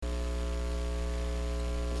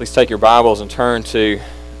Please take your Bibles and turn to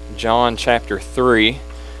John chapter 3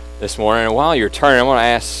 this morning. And while you're turning, I want to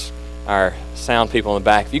ask our sound people in the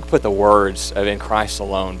back, if you could put the words of "In Christ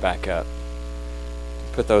Alone" back up.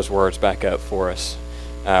 Put those words back up for us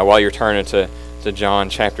while you're turning to John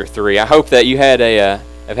chapter 3. I hope that you have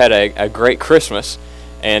had a great Christmas.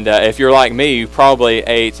 And if you're like me, you probably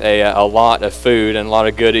ate a lot of food and a lot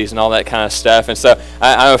of goodies and all that kind of stuff. And so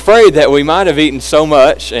I'm afraid that we might have eaten so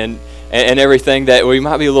much and everything that we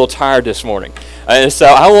might be a little tired this morning. And so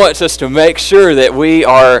I want us to make sure that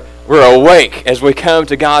we're awake as we come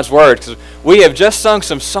to God's Word, because we have just sung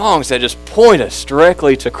some songs that just point us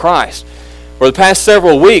directly to Christ. For the past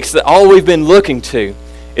several weeks, that all we've been looking to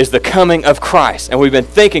is the coming of Christ. And we've been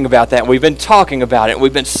thinking about that, and we've been talking about it, and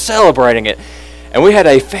we've been celebrating it. And we had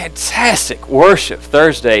a fantastic worship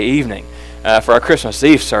Thursday evening for our Christmas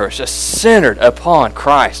Eve service, just centered upon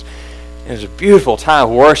Christ. It was a beautiful time of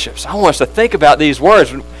worship. So I want us to think about these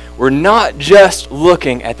words. We're not just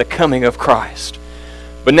looking at the coming of Christ,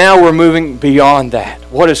 but now we're moving beyond that.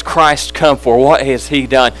 What has Christ come for? What has He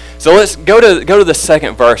done? So let's go to the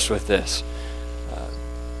second verse with this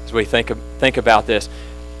as we think about this.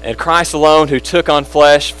 And Christ alone, who took on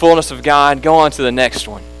flesh, fullness of God. Go on to the next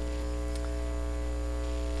one.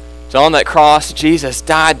 So on that cross, Jesus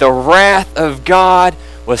died. The wrath of God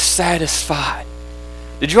was satisfied.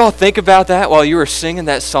 Did you all think about that while you were singing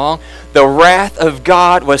that song? The wrath of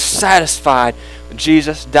God was satisfied when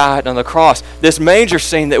Jesus died on the cross. This major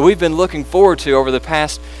scene that we've been looking forward to over the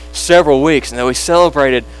past several weeks and that we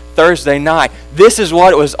celebrated Thursday night, this is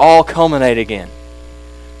what it was all culminating in.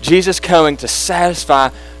 Jesus coming to satisfy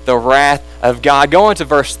the wrath of God. Go on to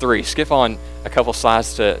verse 3. Skip on a couple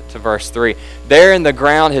slides to verse 3. There in the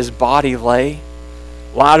ground his body lay,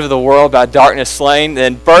 light of the world by darkness slain,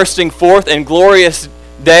 then bursting forth in glorious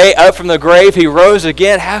day up from the grave he rose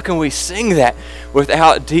again. How can we sing that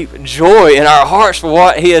without deep joy in our hearts for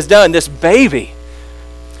what he has done? This baby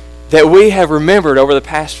that we have remembered over the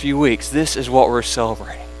past few weeks, this is what we're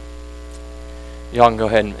celebrating. Y'all can go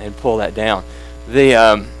ahead and pull that down.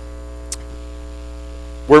 We're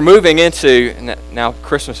moving into, now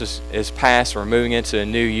Christmas is past, we're moving into a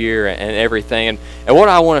new year and everything. And what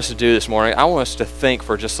I want us to do this morning, I want us to think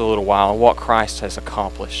for just a little while on what Christ has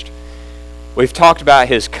accomplished. We've talked about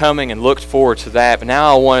His coming and looked forward to that, but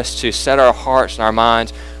now I want us to set our hearts and our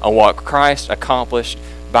minds on what Christ accomplished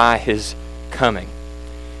by His coming.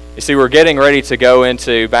 You see, we're getting ready to go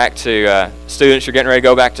back to students, you're getting ready to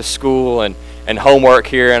go back to school and homework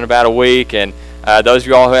here in about a week, and those of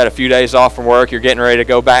you all who had a few days off from work, you're getting ready to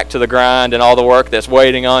go back to the grind and all the work that's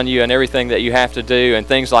waiting on you and everything that you have to do and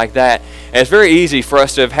things like that. And it's very easy for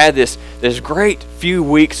us to have had this great few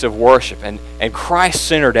weeks of worship and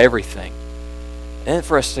Christ-centered everything. And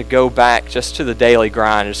for us to go back just to the daily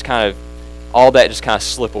grind and just kind of, all that just kind of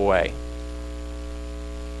slip away.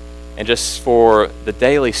 And just for the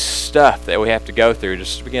daily stuff that we have to go through,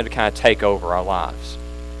 just begin to kind of take over our lives.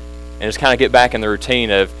 And just kind of get back in the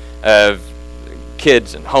routine of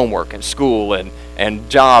kids and homework and school and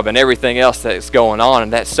job and everything else that's going on,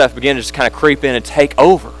 and that stuff begin to just kind of creep in and take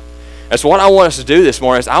over. And so what I want us to do this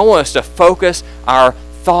morning is I want us to focus our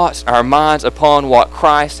thoughts, our minds upon what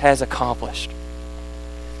Christ has accomplished.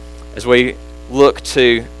 As we look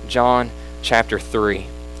to John chapter 3.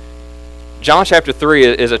 John chapter 3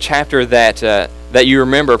 is a chapter that you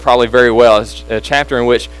remember probably very well. It's a chapter in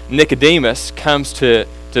which Nicodemus comes to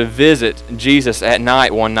visit Jesus at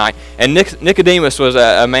night one night. And Nicodemus was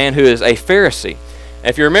a man who is a Pharisee. And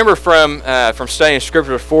if you remember from studying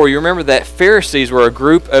Scripture before, you remember that Pharisees were a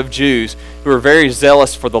group of Jews who were very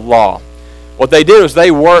zealous for the law. What they did was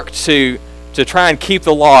they worked to try and keep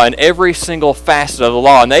the law in every single facet of the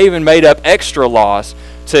law. And they even made up extra laws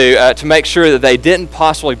to make sure that they didn't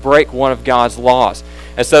possibly break one of God's laws.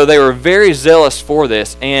 And so they were very zealous for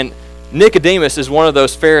this. And Nicodemus is one of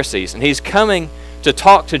those Pharisees. And he's coming to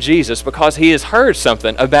talk to Jesus because he has heard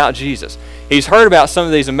something about Jesus. He's heard about some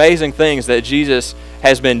of these amazing things that Jesus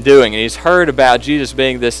has been doing, and he's heard about Jesus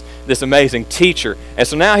being this amazing teacher. And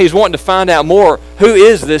so now he's wanting to find out more, who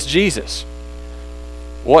is this Jesus?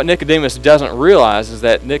 What Nicodemus doesn't realize is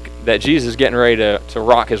that Jesus is getting ready to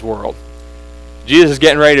rock his world. Jesus is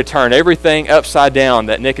getting ready to turn everything upside down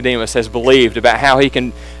that Nicodemus has believed about how he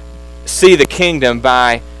can see the kingdom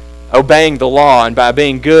by obeying the law and by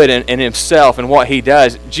being good in himself and what he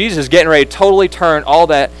does. Jesus is getting ready to totally turn all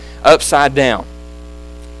that upside down.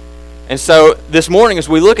 And so this morning, as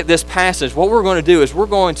we look at this passage, what we're going to do is we're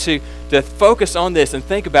going to focus on this and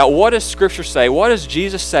think about, what does Scripture say? What does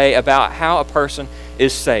Jesus say about how a person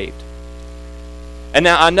is saved? And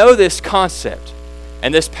now I know this concept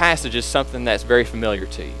and this passage is something that's very familiar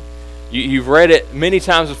to you. You've read it many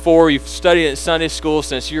times before. You've studied it in Sunday school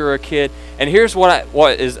since you were a kid. And here's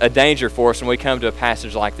what is a danger for us when we come to a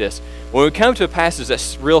passage like this. When we come to a passage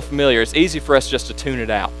that's real familiar, it's easy for us just to tune it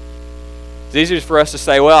out. It's easier for us to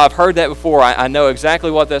say, well, I've heard that before. I know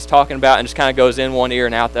exactly what that's talking about, and just kind of goes in one ear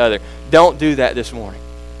and out the other. Don't do that this morning.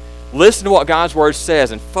 Listen to what God's Word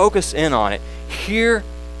says and focus in on it. Hear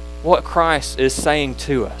what Christ is saying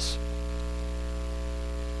to us.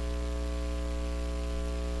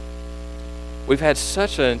 We've had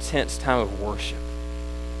such an intense time of worship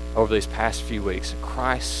over these past few weeks,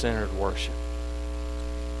 Christ-centered worship.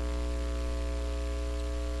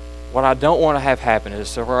 What I don't want to have happen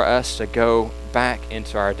is for us to go back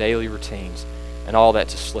into our daily routines and all that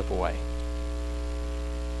to slip away.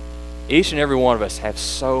 Each and every one of us have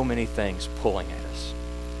so many things pulling at us.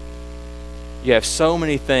 You have so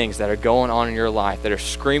many things that are going on in your life that are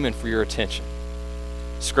screaming for your attention,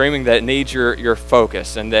 screaming that it needs your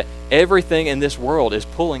focus, and that everything in this world is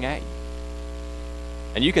pulling at you.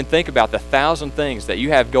 And you can think about the 1,000 things that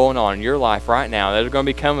you have going on in your life right now that are going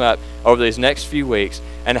to be coming up over these next few weeks,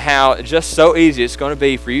 and how just so easy it's going to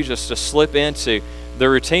be for you just to slip into the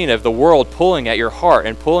routine of the world pulling at your heart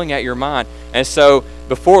and pulling at your mind. And so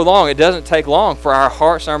before long, it doesn't take long for our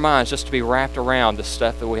hearts and our minds just to be wrapped around the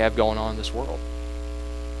stuff that we have going on in this world.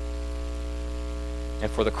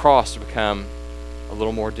 And for the cross to become a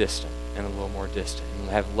little more distant and a little more distant, and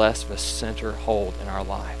have less of a center hold in our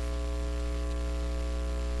life.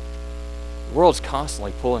 The world's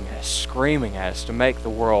constantly pulling at us, screaming at us to make the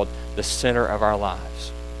world the center of our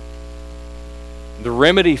lives. The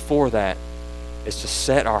remedy for that is to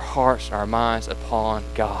set our hearts and our minds upon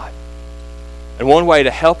God. And one way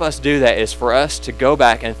to help us do that is for us to go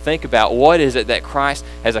back and think about what is it that Christ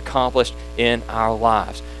has accomplished in our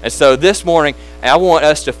lives. And so this morning, I want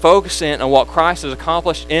us to focus in on what Christ has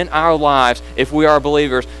accomplished in our lives if we are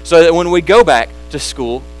believers, so that when we go back to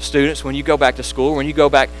school, students, when you go back to school, when you go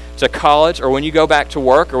back to college, or when you go back to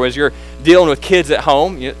work, or as you're dealing with kids at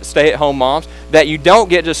home, stay-at-home moms, that you don't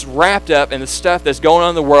get just wrapped up in the stuff that's going on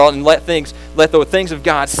in the world and let the things of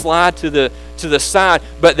God slide to the side,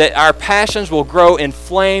 but that our passions will grow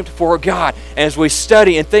inflamed for God. And as we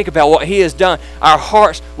study and think about what He has done, our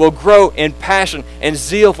hearts will grow in passion and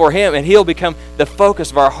zeal for Him, and He'll become the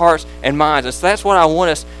focus of our hearts and minds. And so that's what I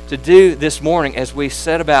want us to do this morning as we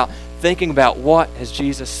set about thinking about what has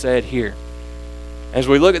Jesus said here. As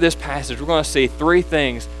we look at this passage, we're going to see three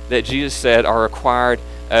things that Jesus said are required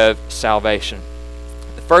of salvation.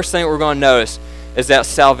 The first thing we're going to notice is that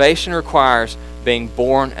salvation requires being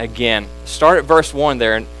born again. Start at verse 1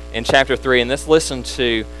 there in chapter 3, and let's listen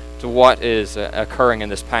to what is occurring in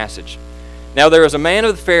this passage. Now there was a man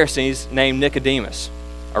of the Pharisees named Nicodemus,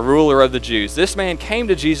 a ruler of the Jews. This man came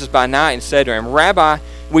to Jesus by night and said to him, Rabbi,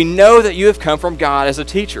 we know that you have come from God as a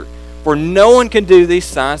teacher, for no one can do these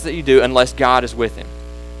signs that you do unless God is with him.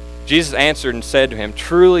 Jesus answered and said to him,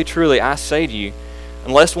 Truly, truly, I say to you,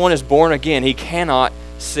 unless one is born again, he cannot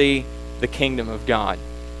see the kingdom of God.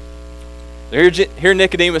 Here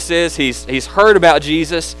Nicodemus is. He's heard about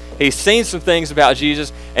Jesus. He's seen some things about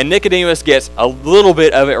Jesus, and Nicodemus gets a little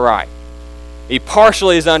bit of it right. He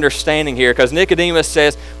partially is understanding here, because Nicodemus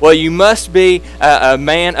says, well, you must be a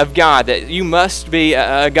man of God, that you must be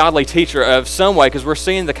a godly teacher of some way, because we're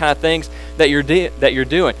seeing the kind of things that you're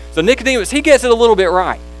doing. So Nicodemus, he gets it a little bit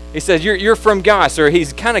right. He says, you're from God, sir.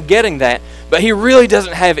 He's kind of getting that, but he really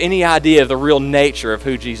doesn't have any idea of the real nature of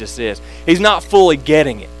who Jesus is. He's not fully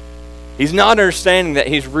getting it. He's not understanding that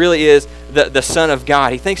he really is the Son of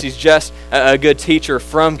God. He thinks he's just a good teacher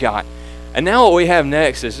from God. And now what we have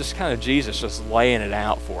next is just kind of Jesus just laying it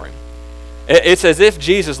out for him. It's as if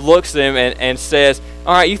Jesus looks at him and says,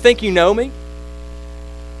 all right, you think you know me?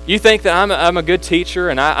 You think that I'm a good teacher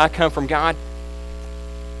and I come from God?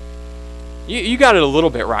 You got it a little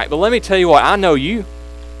bit right, but let me tell you what, I know you.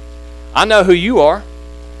 I know who you are.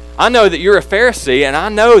 I know that you're a Pharisee, and I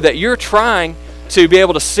know that you're trying to be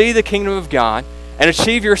able to see the kingdom of God and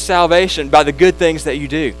achieve your salvation by the good things that you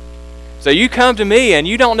do. So you come to me and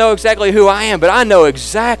you don't know exactly who I am, but I know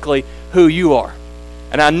exactly who you are.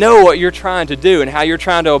 And I know what you're trying to do and how you're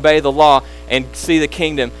trying to obey the law and see the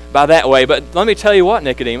kingdom by that way. But let me tell you what,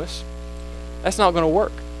 Nicodemus, that's not going to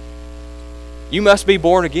work. You must be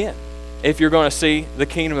born again if you're going to see the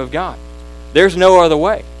kingdom of God. There's no other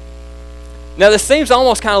way. Now this seems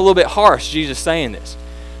almost kind of a little bit harsh, Jesus saying this.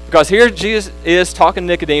 Because here Jesus is talking to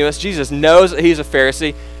Nicodemus. Jesus knows that he's a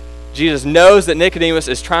Pharisee. Jesus knows that Nicodemus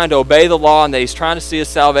is trying to obey the law and that he's trying to see his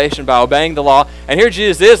salvation by obeying the law. And here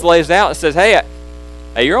Jesus lays out and says, hey,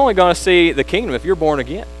 you're only going to see the kingdom if you're born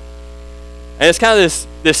again. And it's kind of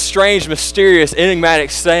this strange, mysterious,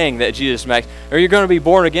 enigmatic saying that Jesus makes. Are you going to be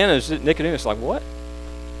born again? And Nicodemus is like, what?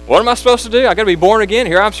 What am I supposed to do? I got to be born again?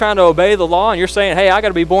 Here I'm trying to obey the law, and you're saying, hey, I got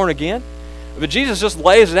to be born again? But Jesus just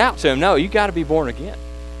lays it out to him. No, you got to be born again.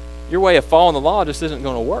 Your way of following the law just isn't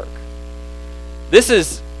going to work. This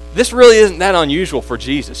really isn't that unusual for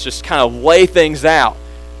Jesus. Just kind of lay things out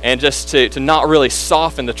and just to not really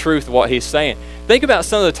soften the truth of what he's saying. Think about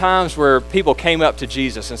some of the times where people came up to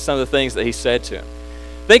Jesus and some of the things that he said to them.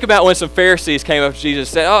 Think about when some Pharisees came up to Jesus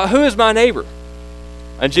and said, oh, who is my neighbor?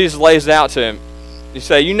 And Jesus lays it out to him. You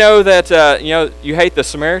say, you know that you hate the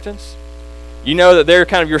Samaritans? You know that they're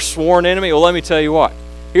kind of your sworn enemy? Well, let me tell you what.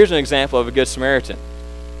 Here's an example of a good Samaritan.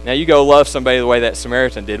 Now you go love somebody the way that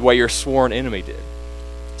Samaritan did, the way your sworn enemy did.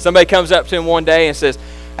 Somebody comes up to him one day and says,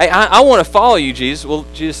 hey, I want to follow you, Jesus. Well,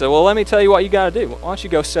 Jesus said, well, let me tell you what you got to do. Why don't you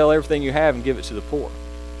go sell everything you have and give it to the poor?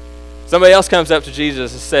 Somebody else comes up to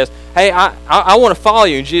Jesus and says, hey, I want to follow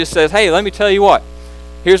you. And Jesus says, hey, let me tell you what.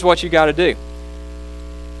 Here's what you got to do.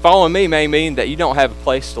 Following me may mean that you don't have a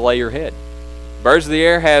place to lay your head. Birds of the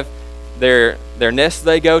air have their nests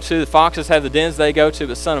they go to. The foxes have the dens they go to. But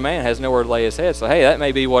the Son of Man has nowhere to lay his head. So, hey, that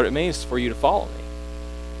may be what it means for you to follow me.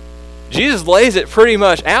 Jesus lays it pretty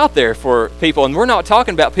much out there for people. And we're not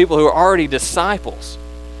talking about people who are already disciples.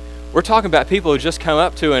 We're talking about people who just come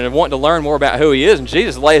up to him and want to learn more about who he is. And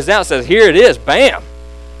Jesus lays it out and says, here it is. Bam.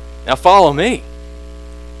 Now follow me.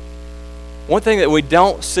 One thing that we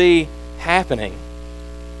don't see happening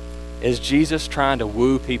is Jesus trying to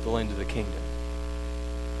woo people into the kingdom.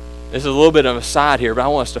 This is a little bit of a side here, but I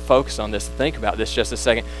want us to focus on this and think about this just a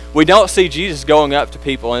second. We don't see Jesus going up to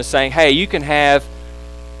people and saying, hey, you can have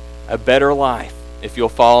a better life if you'll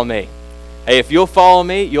follow me. Hey, if you'll follow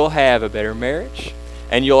me, you'll have a better marriage,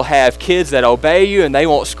 and you'll have kids that obey you, and they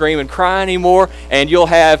won't scream and cry anymore, and you'll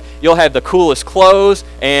have the coolest clothes,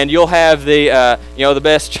 and you'll have the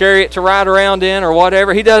best chariot to ride around in, or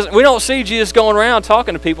whatever. We don't see Jesus going around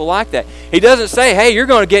talking to people like that. He doesn't say, hey, you're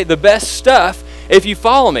going to get the best stuff if you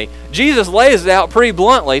follow me. Jesus lays it out pretty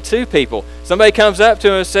bluntly to people. Somebody comes up to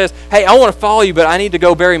him and says, hey, I want to follow you, but I need to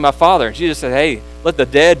go bury my father. And Jesus said, hey, let the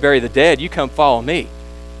dead bury the dead. You come follow me.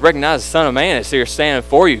 Recognize the Son of Man is here standing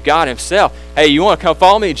for you, God himself. Hey, you want to come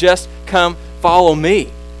follow me? Just come follow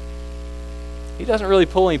me. He doesn't really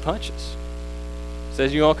pull any punches. He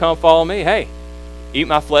says, you want to come follow me? Hey, eat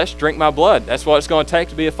my flesh, drink my blood. That's what it's going to take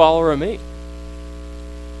to be a follower of me.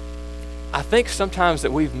 I think sometimes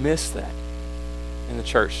that we've missed that in the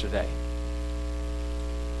church today.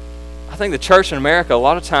 I think the church in America, a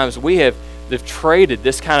lot of times they've traded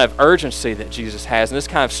this kind of urgency that Jesus has and this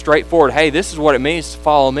kind of straightforward, hey, this is what it means to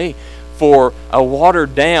follow me, for a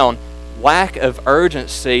watered down, lack of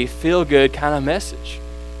urgency, feel good kind of message.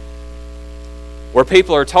 Where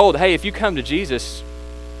people are told, hey, if you come to Jesus,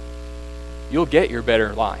 you'll get your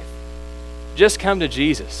better life. Just come to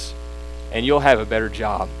Jesus and you'll have a better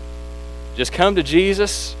job. Just come to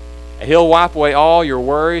Jesus and he'll wipe away all your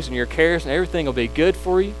worries and your cares and everything will be good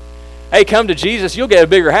for you. Hey, come to Jesus, you'll get a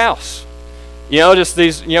bigger house. Just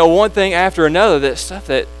these, one thing after another, that stuff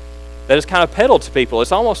that is kind of peddled to people.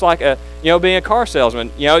 It's almost like being a car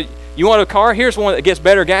salesman. You want a car? Here's one that gets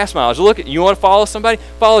better gas mileage. You want to follow somebody?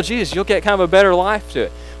 Follow Jesus. You'll get kind of a better life to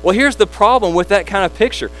it. Well, here's the problem with that kind of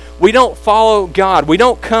picture. We don't follow God. We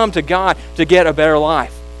don't come to God to get a better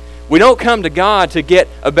life. We don't come to God to get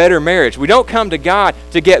a better marriage. We don't come to God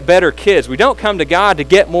to get better kids. We don't come to God to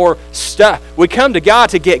get more stuff. We come to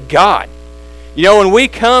God to get God. When we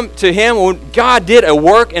come to him, when God did a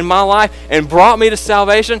work in my life and brought me to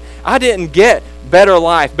salvation, I didn't get better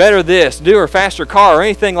life, better this, newer, faster car, or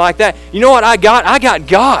anything like that. You know what I got? I got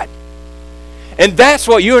God. And that's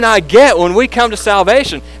what you and I get when we come to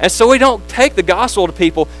salvation. And so we don't take the gospel to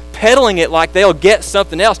people peddling it like they'll get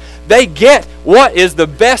something else. They get what is the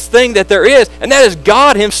best thing that there is, and that is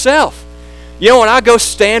God himself. When I go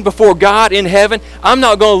stand before God in heaven, I'm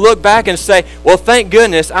not going to look back and say, well, thank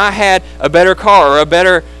goodness I had a better car or a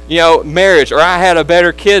better, marriage, or I had a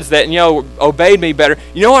better kids that, obeyed me better.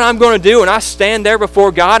 You know what I'm going to do when I stand there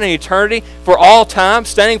before God in eternity for all time,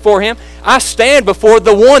 standing for him? I stand before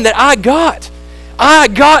the one that I got. I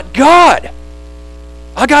got God.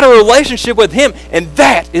 I got a relationship with him, and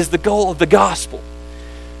that is the goal of the gospel.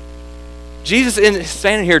 Jesus is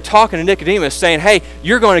standing here talking to Nicodemus saying, hey,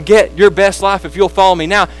 you're going to get your best life if you'll follow me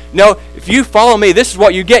now. No, if you follow me, this is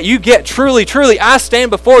what you get. You get truly, truly, I stand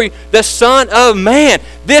before you, the Son of Man.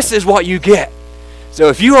 This is what you get. So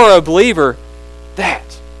if you are a believer, that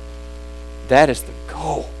is the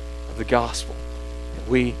goal of the gospel. That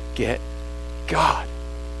we get God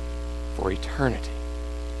for eternity.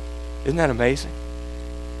 Isn't that amazing?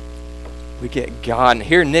 We get God. And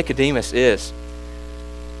here Nicodemus is.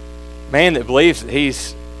 man that believes that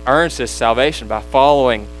he's earns his salvation by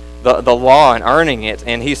following the law and earning it,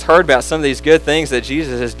 and he's heard about some of these good things that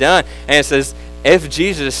Jesus has done, and it says, if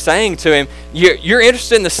Jesus is saying to him, you're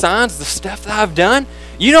interested in the signs, the stuff that I've done,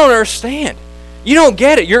 you don't understand. You don't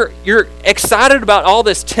get it. You're excited about all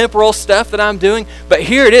this temporal stuff that I'm doing, but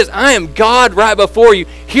here it is. I am God right before you.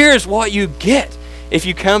 Here's what you get if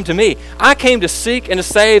you come to me. I came to seek and to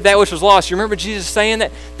save that which was lost. You remember Jesus saying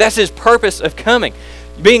that? That's his purpose of coming.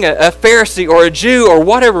 Being a Pharisee or a Jew or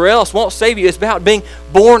whatever else won't save you. It's about being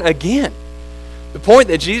born again. The point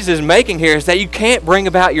that Jesus is making here is that you can't bring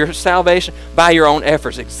about your salvation by your own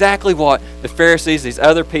efforts. Exactly what the Pharisees, these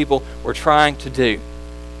other people, were trying to do.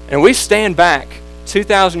 And we stand back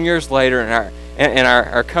 2,000 years later in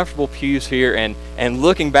our comfortable pews here and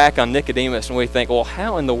looking back on Nicodemus, and we think, well,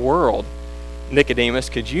 how in the world, Nicodemus,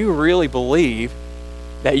 could you really believe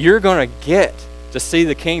that you're going to get to see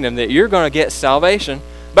the kingdom, that you're going to get salvation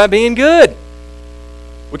by being good?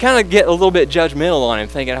 We kind of get a little bit judgmental on him,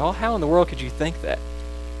 thinking, oh, how in the world could you think that?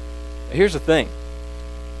 But here's the thing.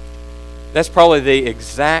 That's probably the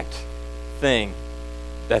exact thing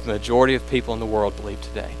that the majority of people in the world believe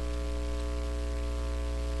today.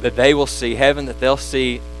 That they will see heaven, that they'll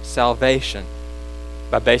see salvation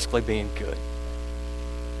by basically being good.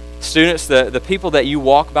 Students, the people that you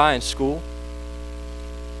walk by in school,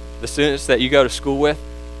 the students that you go to school with,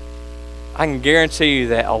 I can guarantee you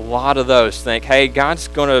that a lot of those think, hey, God's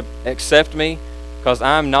going to accept me because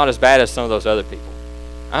I'm not as bad as some of those other people.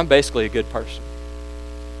 I'm basically a good person.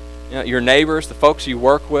 You know, your neighbors, the folks you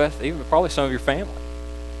work with, even probably some of your family,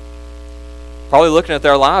 probably looking at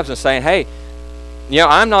their lives and saying, hey, you know,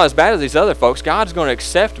 I'm not as bad as these other folks. God's going to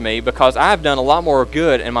accept me because I've done a lot more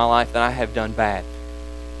good in my life than I have done bad.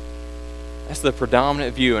 That's the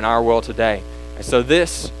predominant view in our world today. And so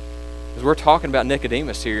this, as we're talking about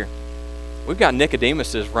Nicodemus here, we've got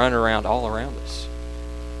Nicodemuses running around all around us.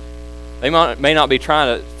 They may not be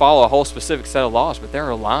trying to follow a whole specific set of laws, but they're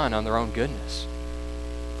relying on their own goodness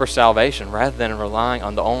for salvation rather than relying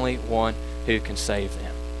on the only one who can save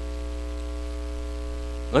them.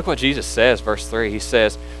 Look what Jesus says, verse 3. He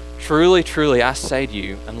says, truly, truly, I say to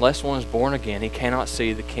you, unless one is born again, he cannot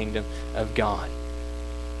see the kingdom of God.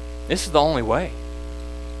 This is the only way.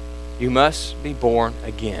 You must be born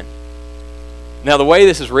again. Now, the way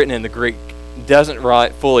this is written in the Greek doesn't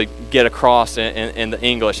fully get across in the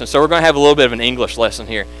English. And so we're going to have a little bit of an English lesson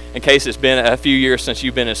here in case it's been a few years since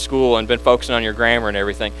you've been in school and been focusing on your grammar and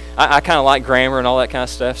everything. I kind of like grammar and all that kind of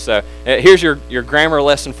stuff. So here's your grammar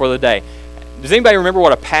lesson for the day. Does anybody remember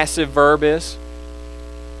what a passive verb is?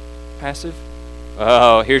 Passive?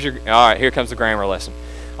 Oh, all right, here comes the grammar lesson.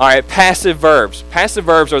 All right, passive verbs. Passive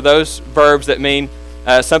verbs are those verbs that mean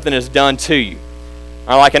something is done to you.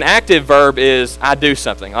 Like an active verb is I do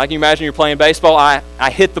something. Like you imagine you're playing baseball,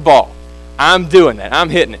 I hit the ball. I'm doing that. I'm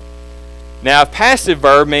hitting it. Now, a passive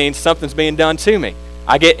verb means something's being done to me.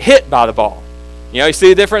 I get hit by the ball. You see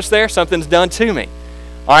the difference there? Something's done to me.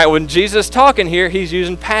 All right, when Jesus is talking here, he's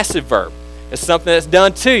using passive verb. It's something that's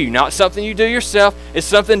done to you, not something you do yourself. It's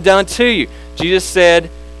something done to you. Jesus said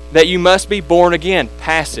that you must be born again.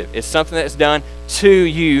 Passive. It's something that's done to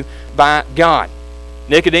you by God.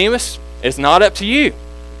 Nicodemus, it's not up to you.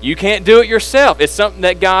 You can't do it yourself. It's something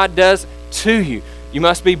that God does to you. You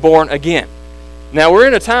must be born again. Now, we're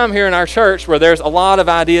in a time here in our church where there's a lot of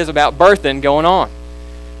ideas about birthing going on.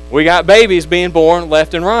 We got babies being born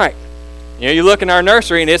left and right. You look in our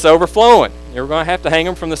nursery and it's overflowing. You're going to have to hang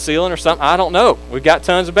them from the ceiling or something. I don't know. We've got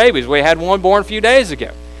tons of babies. We had one born a few days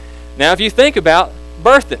ago. Now, if you think about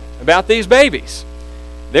birthing, about these babies,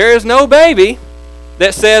 there is no baby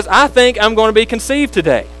that says, I think I'm going to be conceived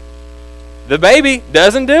today. The baby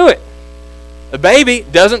doesn't do it. The baby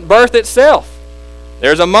doesn't birth itself.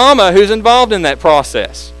 There's a mama who's involved in that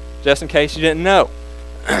process, just in case you didn't know.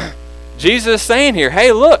 Jesus is saying here,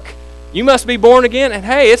 hey, look, you must be born again, and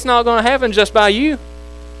hey, it's not going to happen just by you.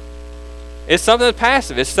 It's something that's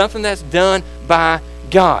passive. It's something that's done by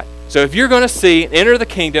God. So if you're going to see and enter the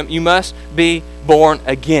kingdom, you must be born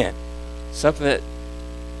again. Something that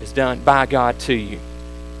is done by God to you.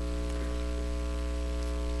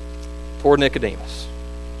 Poor Nicodemus.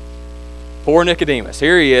 Poor Nicodemus.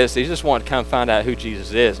 Here he is. He just wanted to come find out who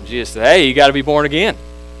Jesus is. And Jesus said, hey, you got to be born again.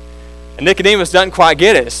 And Nicodemus doesn't quite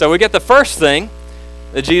get it. So we get the first thing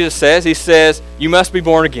that Jesus says. He says, you must be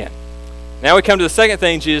born again. Now we come to the second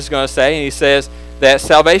thing Jesus is going to say. And he says that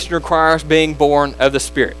salvation requires being born of the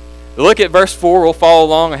Spirit. Look at verse 4. We'll follow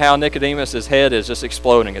along how Nicodemus' head is just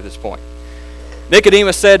exploding at this point.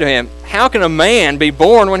 Nicodemus said to him, how can a man be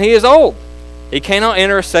born when he is old? He cannot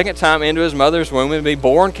enter a second time into his mother's womb and be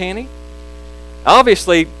born, can he?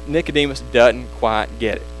 Obviously, Nicodemus doesn't quite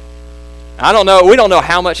get it. I don't know. We don't know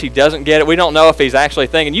how much he doesn't get it. We don't know if he's actually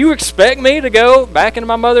thinking, you expect me to go back into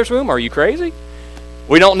my mother's womb? Are you crazy?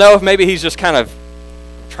 We don't know if maybe he's just kind of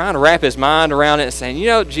trying to wrap his mind around it and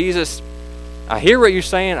saying, Jesus, I hear what you're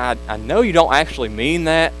saying. I know you don't actually mean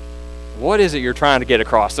that. What is it you're trying to get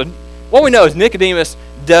across? So what we know is Nicodemus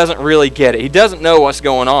doesn't really get it. He doesn't know what's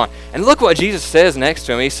going on. And look what Jesus says next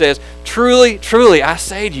to him. He says, truly, truly, I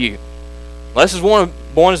say to you, unless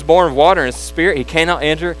one is born of water and spirit, he cannot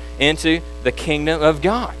enter into the kingdom of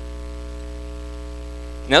God.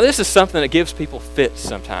 Now this is something that gives people fits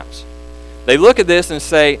sometimes. They look at this and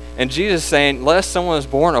say, and Jesus is saying, unless someone is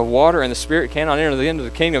born of water and the spirit cannot enter into the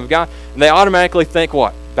kingdom of God, and they automatically think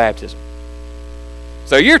what? Baptism.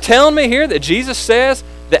 So you're telling me here that Jesus says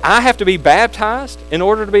that I have to be baptized in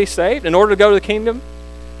order to be saved, in order to go to the kingdom?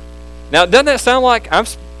 Now, doesn't that sound like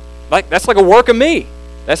that's like a work of me?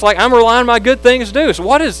 That's like I'm relying on my good things to do. So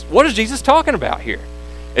what is Jesus talking about here?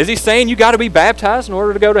 Is he saying you got to be baptized in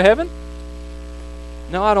order to go to heaven?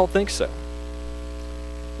 No, I don't think so.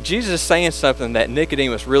 Jesus is saying something that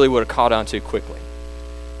Nicodemus really would have caught on to quickly.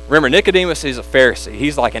 Remember, Nicodemus is a Pharisee.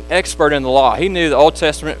 He's like an expert in the law. He knew the Old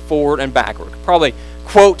Testament forward and backward. Probably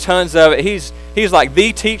quote tons of it. He's like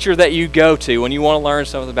the teacher that you go to when you want to learn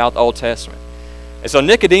something about the Old Testament. And so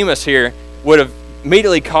Nicodemus here would have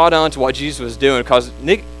immediately caught on to what Jesus was doing because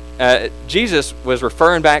Jesus was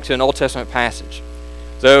referring back to an Old Testament passage.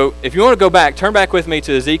 So if you want to go back, turn back with me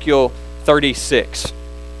to Ezekiel 36.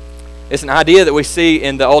 It's an idea that we see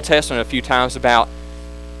in the Old Testament a few times about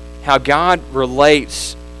how God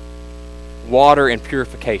relates water and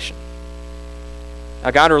purification.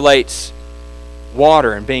 How God relates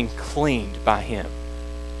water and being cleaned by Him.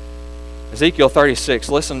 Ezekiel 36,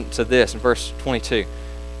 listen to this in verse 22.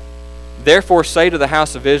 Therefore say to the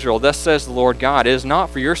house of Israel, thus says the Lord God, it is not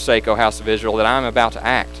for your sake, O house of Israel, that I am about to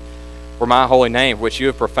act for my holy name, which you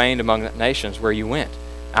have profaned among the nations where you went.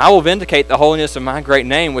 I will vindicate the holiness of my great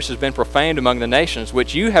name, which has been profaned among the nations,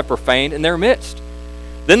 which you have profaned in their midst.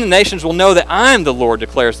 Then the nations will know that I am the Lord,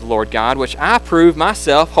 declares the Lord God, which I prove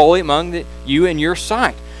myself holy among you in your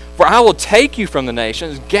sight. For I will take you from the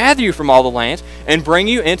nations, gather you from all the lands, and bring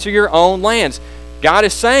you into your own lands. God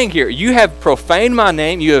is saying here, you have profaned my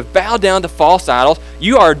name, you have bowed down to false idols,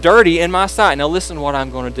 you are dirty in my sight. Now listen to what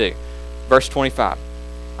I'm going to do. Verse 25.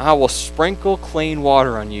 I will sprinkle clean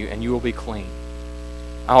water on you, and you will be clean.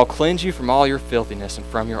 I will cleanse you from all your filthiness and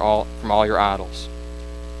from all your idols.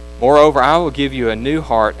 Moreover, I will give you a new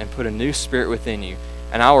heart and put a new spirit within you,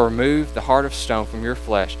 and I will remove the heart of stone from your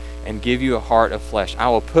flesh and give you a heart of flesh. I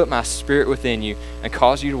will put my spirit within you and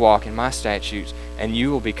cause you to walk in my statutes, and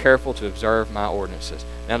you will be careful to observe my ordinances.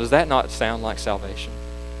 Now, does that not sound like salvation?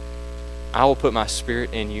 I will put my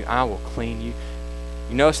spirit in you. I will clean you.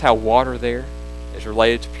 You notice how water there is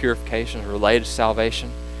related to purification, is related to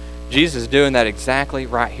salvation? Jesus is doing that exactly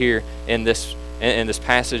right here in this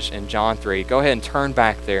passage in John 3. Go ahead and turn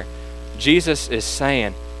back there. Jesus is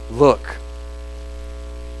saying, look,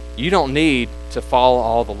 you don't need to follow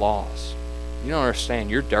all the laws. You don't understand.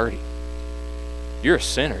 You're dirty. You're a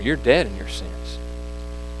sinner. You're dead in your sins.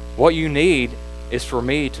 What you need is for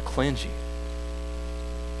me to cleanse you.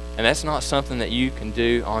 And that's not something that you can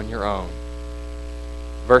do on your own.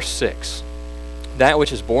 Verse 6. That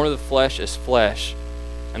which is born of the flesh is flesh,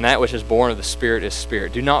 and that which is born of the Spirit is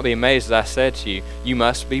spirit. Do not be amazed, as I said to you, you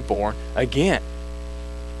must be born again.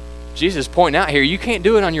 Jesus is pointing out here, you can't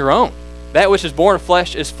do it on your own. That which is born of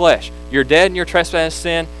flesh is flesh. You're dead in your trespass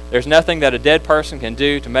sin. There's nothing that a dead person can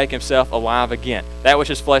do to make himself alive again. That which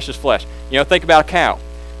is flesh is flesh. Think about a cow.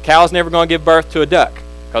 Cow's never going to give birth to a duck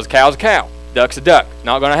because a cow's a cow. Duck's a duck.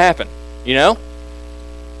 Not going to happen. The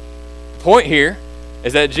point here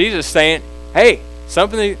is that Jesus is saying, hey,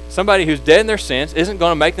 somebody who's dead in their sins isn't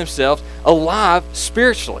going to make themselves alive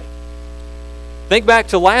spiritually. Think back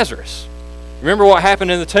to Lazarus. Remember what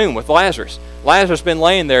happened in the tomb with Lazarus. Lazarus has been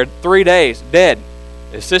laying there 3 days, dead.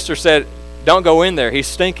 His sister said, don't go in there, he's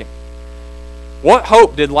stinking. What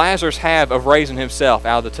hope did Lazarus have of raising himself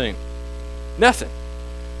out of the tomb? Nothing.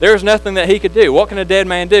 There was nothing that he could do. What can a dead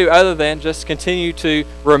man do other than just continue to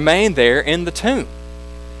remain there in the tomb?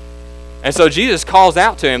 And so Jesus calls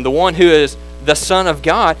out to him, the one who is the Son of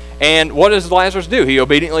God, and what does Lazarus do? He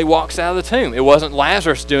obediently walks out of the tomb. It wasn't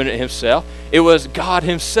Lazarus doing it himself. It was God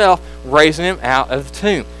himself raising him out of the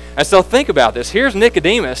tomb. And so think about this. Here's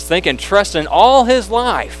Nicodemus trusting all his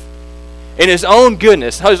life in his own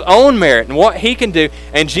goodness, his own merit, and what he can do.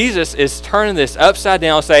 And Jesus is turning this upside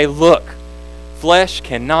down and saying, look, flesh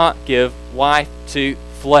cannot give life to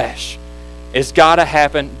flesh. It's got to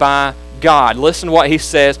happen by God. Listen to what he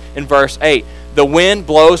says in verse 8. the wind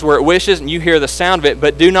blows where it wishes, and you hear the sound of it,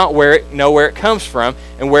 but do not know where it comes from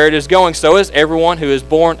and where it is going. So is everyone who is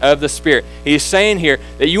born of the Spirit. He's saying here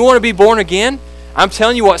that you want to be born again. I'm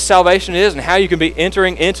telling you what salvation is and how you can be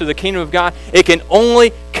entering into the kingdom of God. It can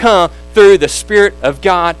only come through the Spirit of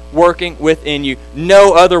God working within you.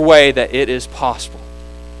 No other way that it is possible.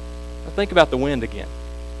 Now think about the wind again.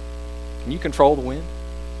 Can you control the wind?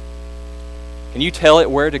 Can you tell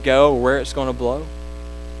it where to go or where it's going to blow?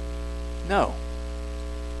 No.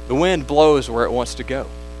 The wind blows where it wants to go.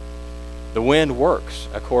 The wind works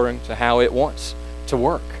according to how it wants to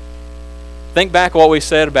work. Think back what we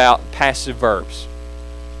said about passive verbs.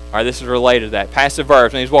 All right, this is related to that. Passive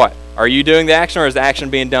verbs means what? Are you doing the action or is the action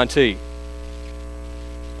being done to you?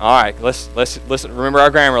 All right, let's listen. Remember our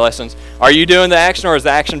grammar lessons. Are you doing the action or is the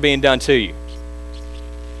action being done to you?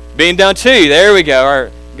 Being done to you. There we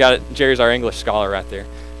go. Got it. Jerry's our English scholar right there.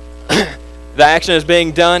 The action is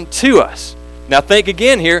being done to us. Now think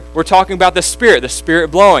again here. We're talking about the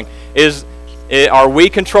Spirit blowing. Are we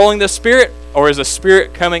controlling the Spirit, or is the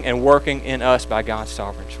Spirit coming and working in us by God's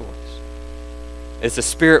sovereign choice? It's the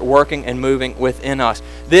Spirit working and moving within us.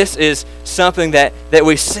 This is something that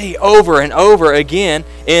we see over and over again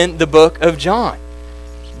in the book of John.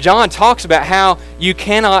 John talks about how you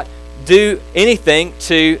cannot do anything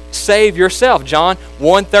to save yourself. John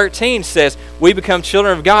 1:13 says, we become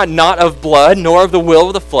children of God, not of blood, nor of the will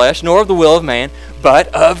of the flesh, nor of the will of man, but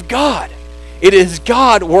of God. It is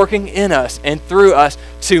God working in us and through us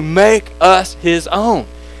to make us His own.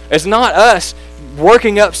 It's not us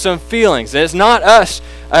working up some feelings. It's not us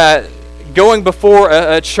going before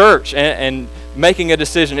a church and making a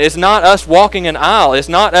decision. It's not us walking an aisle. It's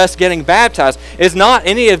not us getting baptized. It's not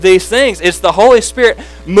any of these things. It's the Holy Spirit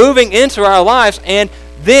moving into our lives and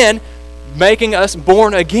then making us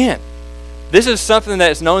born again. This is something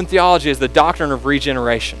that is known in theology as the doctrine of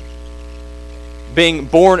regeneration. Being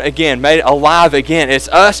born again, made alive again. It's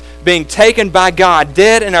us being taken by God,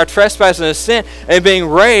 dead in our trespasses and sin, and being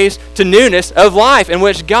raised to newness of life, in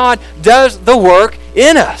which God does the work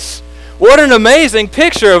in us. What an amazing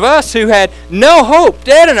picture of us who had no hope,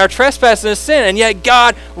 dead in our trespasses and sin, and yet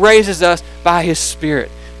God raises us by His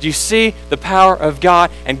Spirit. Do you see the power of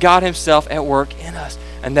God and God Himself at work in us?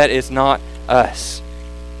 And that is not us.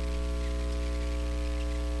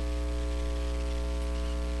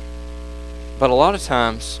 But a lot of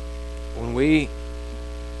times, when we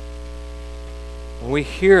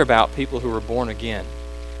hear about people who are born again,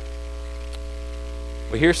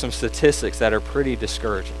 we hear some statistics that are pretty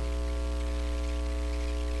discouraging.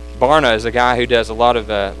 Barna is a guy who does a lot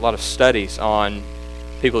of studies on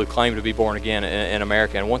people who claim to be born again in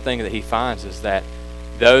America, and one thing that he finds is that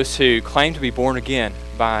those who claim to be born again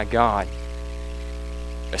by God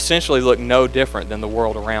essentially look no different than the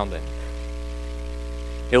world around them.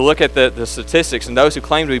 He'll look at the statistics, and those who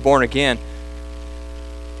claim to be born again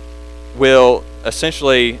will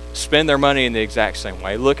essentially spend their money in the exact same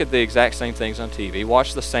way, look at the exact same things on TV,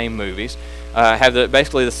 watch the same movies, have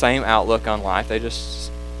basically the same outlook on life. They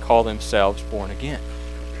just call themselves born again.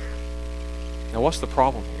 Now, what's the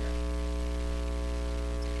problem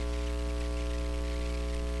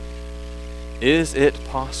here? Is it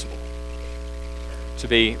possible to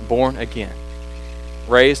be born again,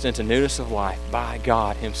 raised into newness of life by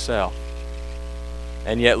God Himself,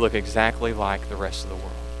 and yet look exactly like the rest of the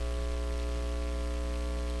world?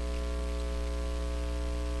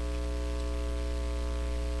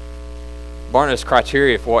 Barna's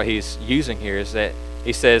criteria for what he's using here is that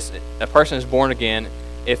he says a person is born again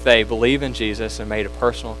if they believe in Jesus and made a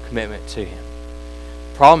personal commitment to Him.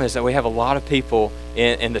 The problem is that we have a lot of people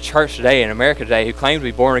in the church today, in America today, who claim to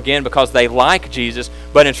be born again because they like Jesus,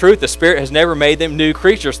 but in truth the Spirit has never made them new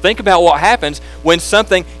creatures. Think about what happens when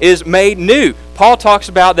something is made new. Paul talks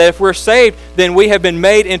about that if we're saved, then we have been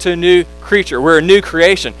made into a new creature. We're a new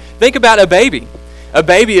creation. Think about a baby. A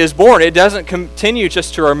baby is born. It doesn't continue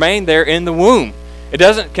just to remain there in the womb. It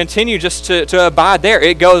doesn't continue just to abide there.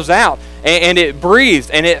 It goes out and it breathes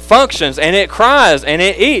and it functions and it cries and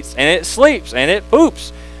it eats and it sleeps and it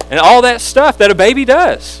poops and all that stuff that a baby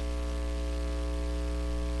does.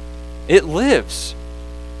 It lives.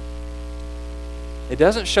 It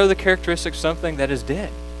doesn't show the characteristics of something that is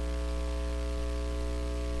dead.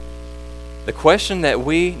 The question that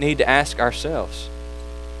we need to ask ourselves: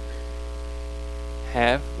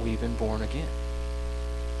 have we been born again?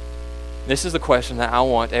 This is the question that I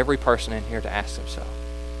want every person in here to ask themselves.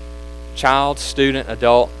 Child, student,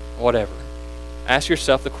 adult, whatever. Ask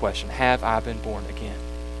yourself the question, have I been born again?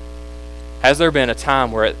 Has there been a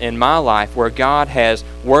time where in my life where God has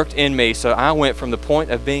worked in me so I went from the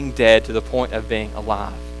point of being dead to the point of being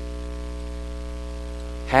alive?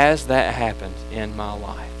 has that happened in my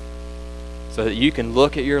life? So that you can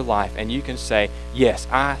look at your life and you can say, yes,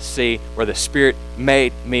 I see where the Spirit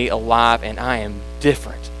made me alive and I am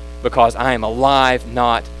different because I am alive,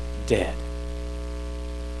 not dead.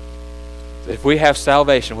 If we have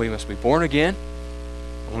salvation, we must be born again.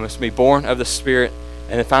 We must be born of the Spirit.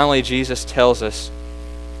 And then finally, Jesus tells us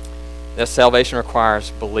that salvation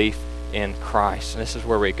requires belief in Christ. And this is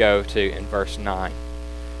where we go to in verse 9.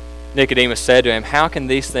 Nicodemus said to him, "How can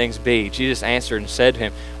these things be?" Jesus answered and said to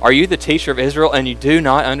him, "Are you the teacher of Israel, and you do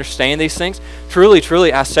not understand these things? Truly,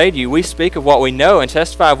 truly, I say to you, we speak of what we know and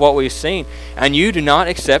testify of what we've seen, and you do not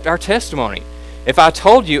accept our testimony. If I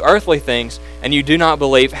told you earthly things, and you do not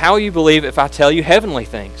believe, how will you believe if I tell you heavenly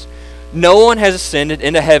things? No one has ascended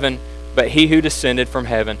into heaven but he who descended from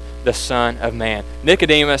heaven, the Son of Man."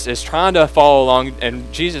 Nicodemus is trying to follow along,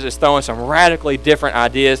 and Jesus is throwing some radically different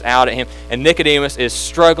ideas out at him, and Nicodemus is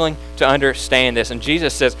struggling to understand this. And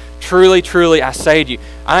Jesus says, "Truly, truly, I say to you,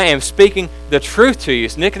 I am speaking the truth to you."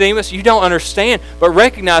 So Nicodemus, you don't understand, but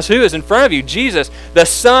recognize who is in front of you, Jesus, the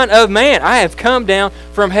Son of Man. I have come down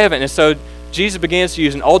from heaven. And so Jesus begins to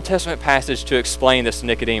use an Old Testament passage to explain this to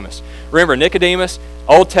Nicodemus. Remember, Nicodemus,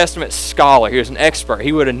 Old Testament scholar. He was an expert.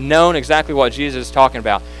 He would have known exactly what Jesus is talking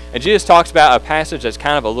about. And Jesus talks about a passage that's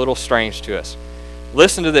kind of a little strange to us.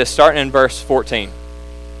 Listen to this, starting in verse 14.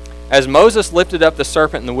 "As Moses lifted up the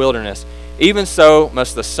serpent in the wilderness, even so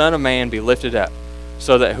must the Son of Man be lifted up,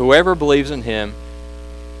 so that whoever believes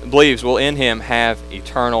will in him have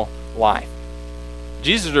eternal life."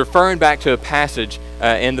 Jesus is referring back to a passage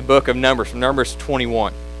in the book of Numbers, from Numbers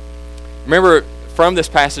 21. Remember, from this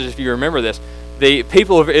passage, if you remember this, the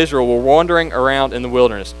people of Israel were wandering around in the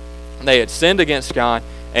wilderness. They had sinned against God,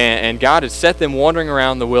 and God had set them wandering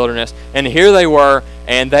around the wilderness. And here they were,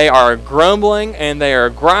 and they are grumbling, and they are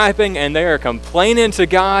griping, and they are complaining to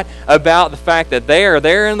God about the fact that they are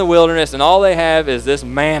there in the wilderness, and all they have is this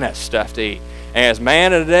manna stuff to eat. And it's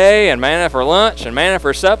manna today, and manna for lunch, and manna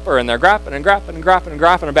for supper, and they're griping and griping and griping and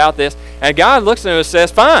griping about this. And God looks at them and says,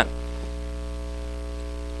 "Fine.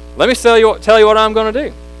 Let me tell you what I'm going to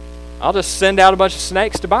do. I'll just send out a bunch of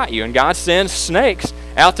snakes to bite you." And God sends snakes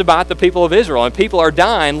out to bite the people of Israel. And people are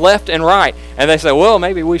dying left and right. And they say, well,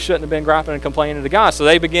 maybe we shouldn't have been griping and complaining to God. So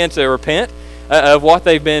they begin to repent of what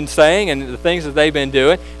they've been saying and the things that they've been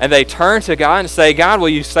doing. And they turn to God and say, "God, will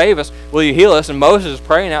you save us? Will you heal us?" And Moses is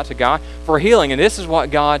praying out to God for healing. And this is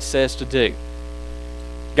what God says to do.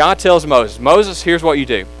 God tells Moses, "Moses, here's what you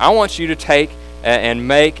do. I want you to take and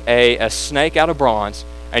make a snake out of bronze.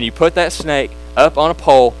 And you put that snake up on a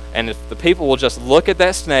pole, and if the people will just look at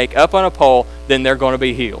that snake up on a pole, then they're going to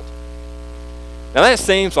be healed." Now that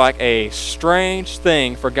seems like a strange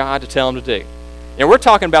thing for God to tell them to do. And we're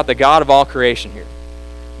talking about the God of all creation here.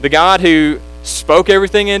 The God who spoke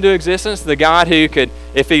everything into existence, the God who could,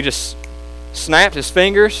 if he just snapped his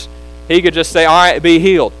fingers, he could just say, "All right, be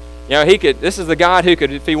healed." You know, this is the God who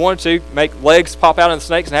could, if he wanted to, make legs pop out of the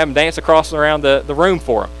snakes and have them dance across around the room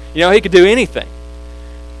for him. You know, he could do anything.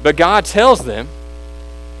 But God tells them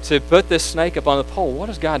to put this snake up on the pole. What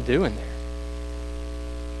is God doing there?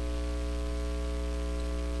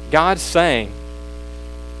 God's saying,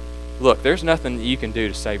 look, there's nothing that you can do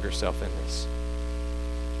to save yourself in this.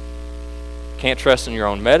 Can't trust in your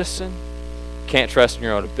own medicine. Can't trust in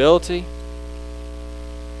your own ability.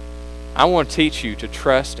 I want to teach you to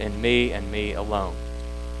trust in me and me alone.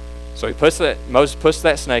 So Moses puts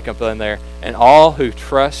that snake up in there, and all who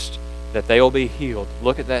trust that they will be healed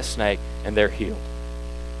look at that snake and they're healed.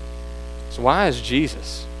 So why is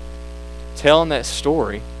Jesus telling that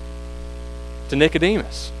story to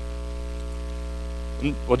Nicodemus?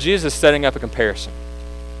 Well, Jesus is setting up a comparison.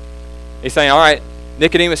 He's saying, all right,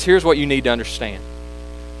 Nicodemus, here's what you need to understand.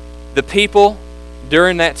 The people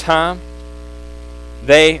during that time,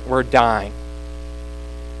 they were dying.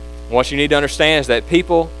 And what you need to understand is that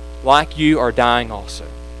people like you are dying also.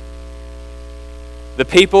 The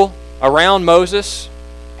people around Moses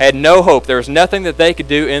had no hope. There was nothing that they could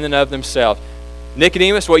do in and of themselves.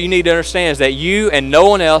 Nicodemus, what you need to understand is that you and no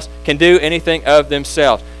one else can do anything of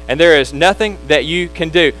themselves. And there is nothing that you can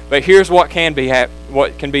do. But here's what can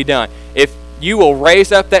be done. If you will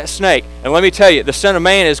raise up that snake, and let me tell you, the Son of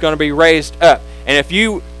Man is going to be raised up. And if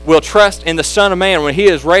you will trust in the Son of Man when He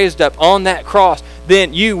is raised up on that cross,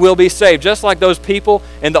 then you will be saved. Just like those people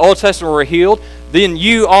in the Old Testament were healed, then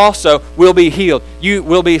you also will be healed. You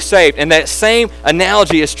will be saved. And that same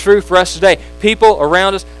analogy is true for us today. People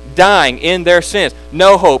around us dying in their sins.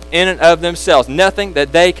 No hope in and of themselves. Nothing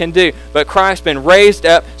that they can do. But Christ's been raised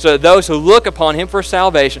up so that those who look upon Him for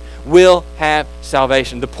salvation will have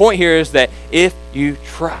salvation. The point here is that if you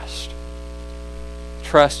trust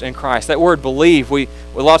in Christ. That word believe, we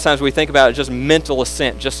a lot of times we think about it just mental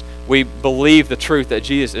assent. Just we believe the truth that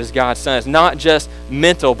Jesus is God's Son. It's not just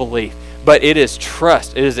mental belief, but it is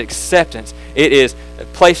trust. It is acceptance. It is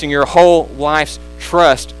placing your whole life's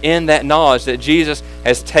trust in that knowledge that Jesus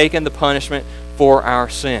has taken the punishment for our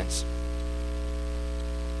sins.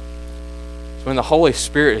 So when the Holy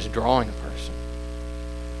Spirit is drawing a person,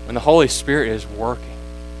 when the Holy Spirit is working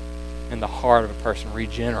in the heart of a person,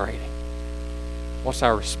 regenerating, what's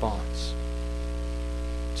our response?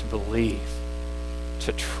 To believe,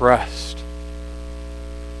 to trust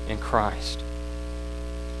in Christ.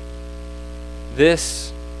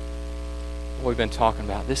 This, what we've been talking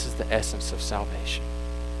about, this is the essence of salvation.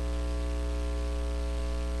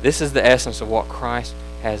 This is the essence of what Christ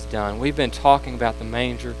has done. We've been talking about the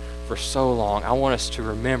manger for so long. I want us to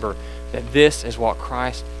remember that this is what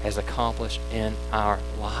Christ has accomplished in our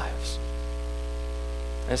lives.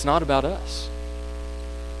 And it's not about us.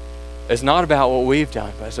 It's not about what we've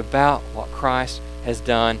done, but it's about what Christ has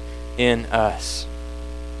done in us.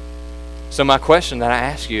 So my question that I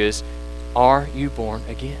ask you is, are you born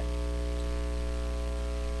again?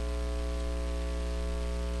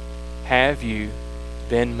 Have you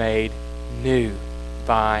been made new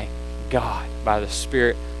by God, by the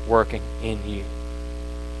Spirit working in you?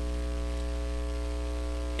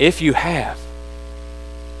 If you have,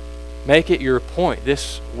 make it your point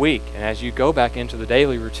this week, and as you go back into the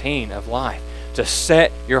daily routine of life, to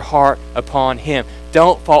set your heart upon Him.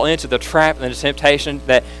 Don't fall into the trap and the temptation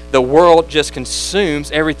that the world just consumes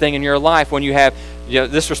everything in your life when you have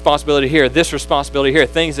this responsibility here,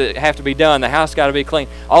 things that have to be done, the house got to be clean,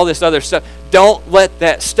 all this other stuff. Don't let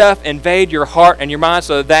that stuff invade your heart and your mind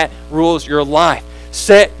so that rules your life.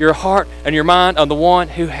 Set your heart and your mind on the one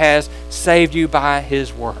who has saved you by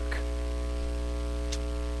His work.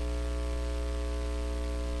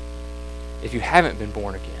 If you haven't been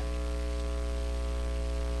born again,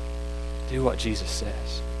 do what Jesus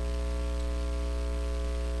says.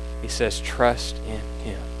 He says, trust in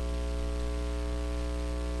Him.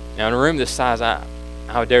 Now, in a room this size, I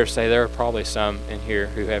would dare say there are probably some in here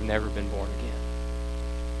who have never been born again.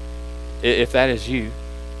 If that is you,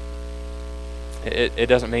 it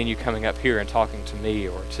doesn't mean you coming up here and talking to me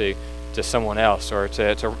or to someone else or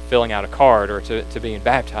to filling out a card or to being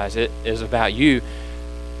baptized. It is about you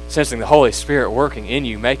sensing the Holy Spirit working in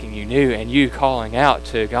you, making you new, and you calling out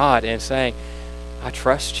to God and saying, I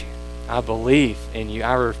trust you. I believe in you.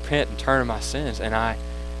 I repent and turn from my sins, and I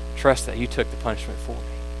trust that you took the punishment for me.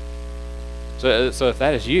 So if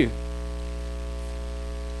that is you,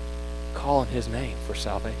 call on His name for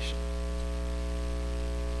salvation.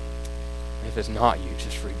 If it's not you,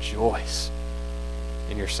 just rejoice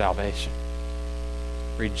in your salvation.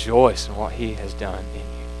 Rejoice in what He has done in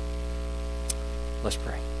you. Let's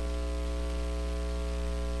pray.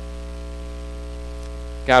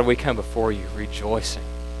 God, we come before you rejoicing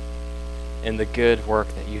in the good work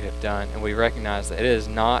that you have done, and we recognize that it is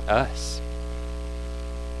not us,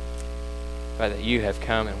 but that you have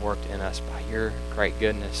come and worked in us by your great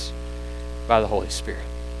goodness, by the Holy Spirit.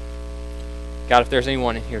 God, if there's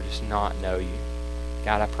anyone in here who does not know you,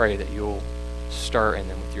 God, I pray that you'll stir in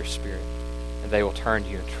them with your Spirit, and they will turn to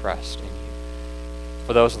you and trust in you.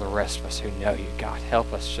 For those of the rest of us who know you, God,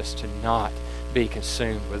 help us just to not be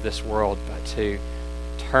consumed with this world, but to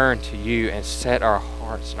turn to you and set our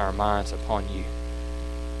hearts and our minds upon you,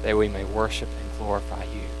 that we may worship and glorify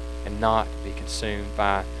you and not be consumed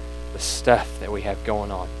by the stuff that we have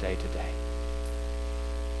going on day to day.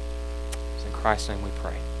 It's in Christ's name we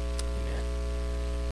pray.